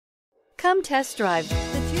Come test drive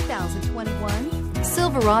the 2021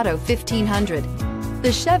 Silverado 1500.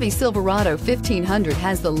 The Chevy Silverado 1500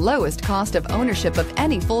 has the lowest cost of ownership of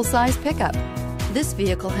any full-size pickup. This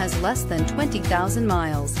vehicle has less than 20,000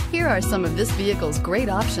 miles. Here are some of this vehicle's great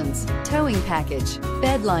options: towing package,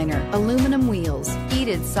 bed liner, aluminum wheels,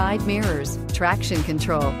 heated side mirrors, traction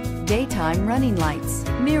control, daytime running lights,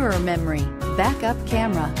 mirror memory, backup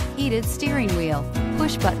camera, heated steering wheel,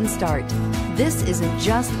 push button start. This isn't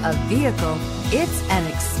just a vehicle, it's an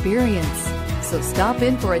experience. So stop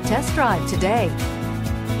in for a test drive today.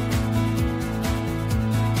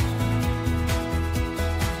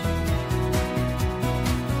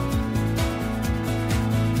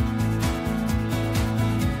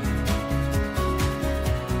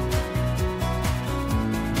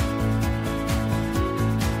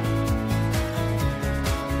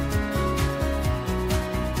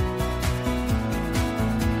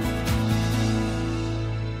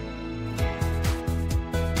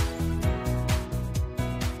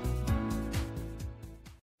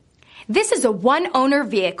 This is a one-owner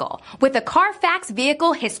vehicle with a Carfax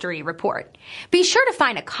Vehicle History Report. Be sure to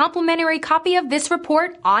find a complimentary copy of this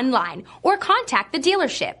report online or contact the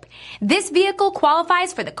dealership. This vehicle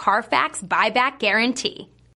qualifies for the Carfax buyback guarantee.